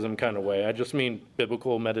mysticism kind of way. I just mean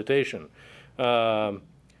biblical meditation. Could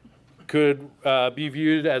be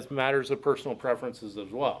viewed as matters of personal preferences as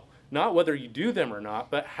well. Not whether you do them or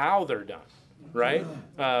not, but how they're done, right?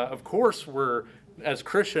 Of course, we're, as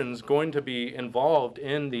Christians, going to be involved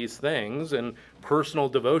in these things, and personal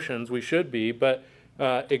devotions we should be, but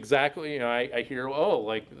exactly, I hear,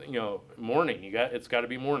 morning, it's got to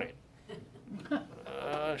be morning.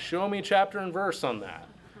 Show me chapter and verse on that.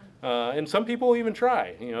 And some people even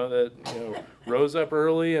try, rose up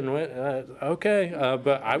early and went, okay.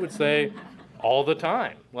 But I would say all the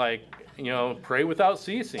time, pray without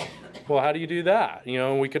ceasing. Well, how do you do that?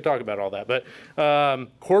 We could talk about all that. But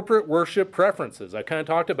corporate worship preferences. I kind of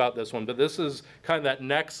talked about this one, but this is kind of that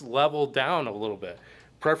next level down a little bit.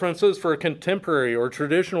 Preferences for contemporary or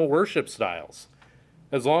traditional worship styles,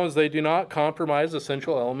 as long as they do not compromise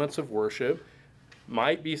essential elements of worship,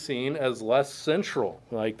 might be seen as less central.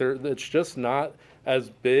 Like it's just not as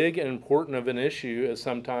big and important of an issue as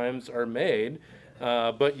sometimes are made.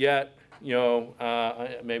 But yet,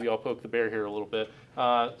 maybe I'll poke the bear here a little bit.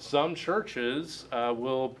 Some churches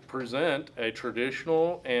will present a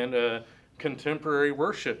traditional and a contemporary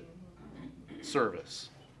worship service.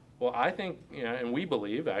 Well, I think, and we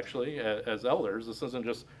believe actually as elders, this isn't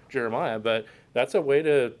just Jeremiah, but that's a way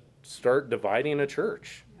to start dividing a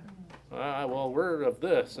church. Well, we're of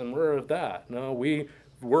this and we're of that. No, we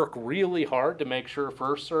work really hard to make sure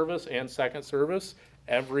first service and second service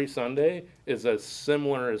every Sunday is as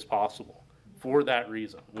similar as possible for that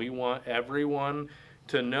reason. We want everyone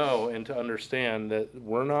to know and to understand that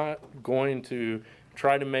we're not going to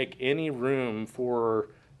try to make any room for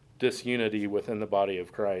disunity within the body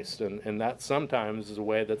of Christ. And that sometimes is a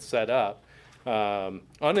way that's set up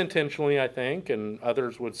unintentionally, I think, and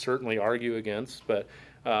others would certainly argue against, but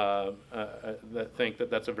that think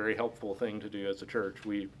that that's a very helpful thing to do as a church.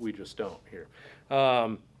 We just don't here.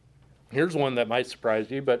 Here's one that might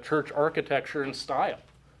surprise you, but church architecture and style.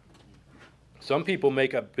 Some people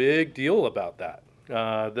make a big deal about that,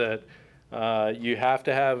 that you have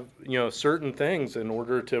to have certain things in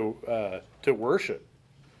order to worship.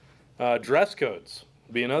 Dress codes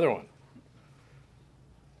be another one.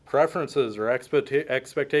 Preferences or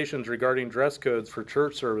expectations regarding dress codes for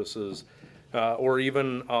church services, or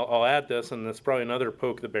even, I'll add this, and it's probably another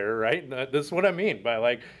poke the bear, right? This is what I mean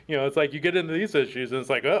by it's like you get into these issues and it's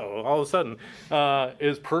like, oh, all of a sudden,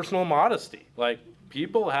 is personal modesty. Like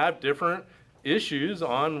people have different issues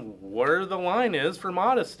on where the line is for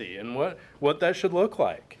modesty and what that should look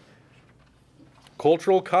like.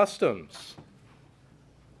 Cultural customs.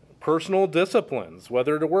 Personal disciplines,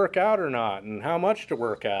 whether to work out or not, and how much to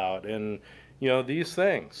work out, and these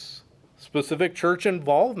things. Specific church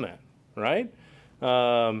involvement, right?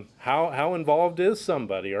 How involved is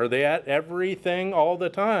somebody? Are they at everything all the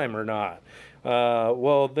time or not?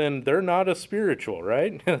 Well, then they're not as spiritual,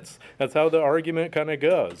 right? That's how the argument kind of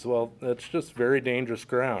goes. Well, that's just very dangerous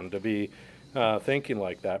ground to be thinking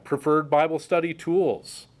like that. Preferred Bible study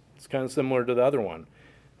tools. It's kind of similar to the other one.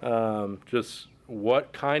 Just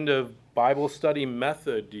what kind of Bible study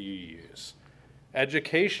method do you use?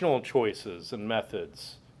 Educational choices and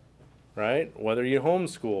methods, right? Whether you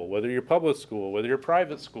homeschool, whether you're public school, whether you're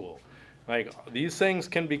private school. Like these things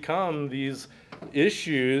can become these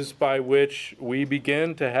issues by which we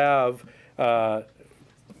begin to have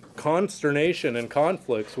consternation and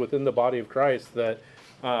conflicts within the body of Christ that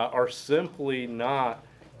are simply not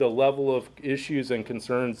the level of issues and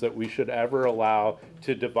concerns that we should ever allow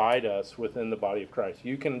to divide us within the body of Christ.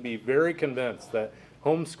 You can be very convinced that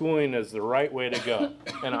homeschooling is the right way to go,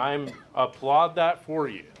 and I applaud that for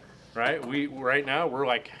you, right? Right now we're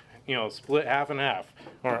like, split half and half,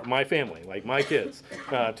 or my family, like my kids,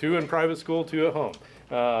 2 in private school, 2 at home,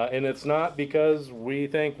 and it's not because we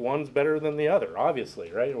think one's better than the other,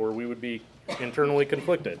 obviously, right? Or we would be internally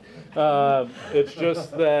conflicted. It's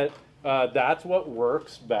just that that's what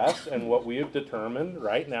works best and what we have determined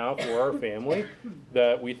right now for our family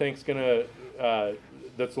that we think is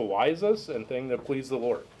that's the wisest and thing that please the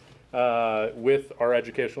Lord with our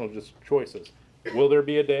educational choices. Will there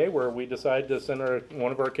be a day where we decide to send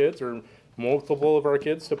one of our kids or multiple of our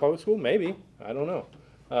kids to public school? Maybe. I don't know.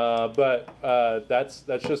 But that's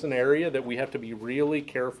just an area that we have to be really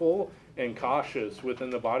careful and cautious within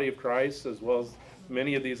the body of Christ, as well as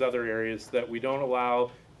many of these other areas, that we don't allow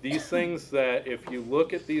these things that if you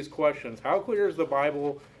look at these questions, how clear is the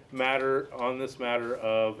Bible matter on this matter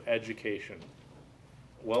of education?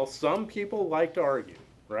 Well, some people like to argue,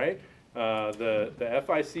 right? The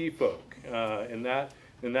FIC folk in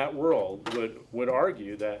that world would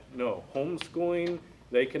argue that no, homeschooling,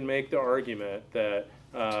 they can make the argument that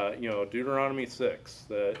Deuteronomy 6,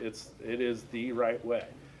 that it is the right way.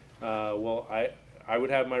 Well, I would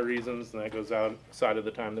have my reasons, and that goes outside of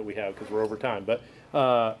the time that we have because we're over time. But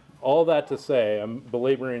all that to say, I'm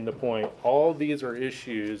belaboring the point, all these are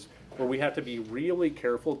issues where we have to be really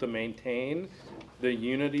careful to maintain the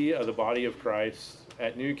unity of the body of Christ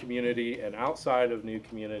at New Community and outside of New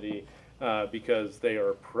Community, because they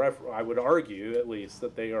are, I would argue at least,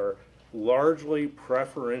 that they are largely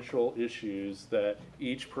preferential issues that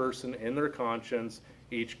each person in their conscience,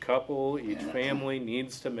 each couple, each family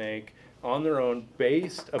needs to make on their own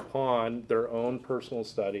based upon their own personal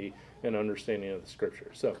study and understanding of the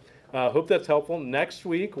Scripture. So I hope that's helpful. Next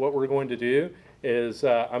week, what we're going to do is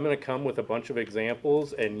I'm going to come with a bunch of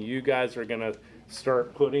examples, and you guys are going to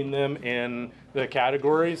start putting them in the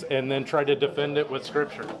categories and then try to defend it with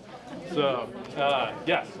Scripture. So,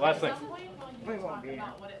 yes, last thing. At some point, while you talk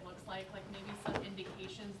about what it looks like maybe some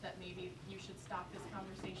indications that maybe you should stop this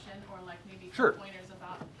conversation, or like maybe Sure. pointers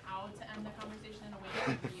about how to end the conversation in a way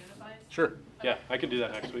that reunifies? Sure. Yeah, I can do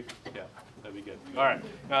that next week. Yeah, that'd be good. All right.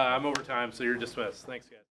 I'm over time, so you're dismissed. Thanks,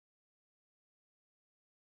 guys.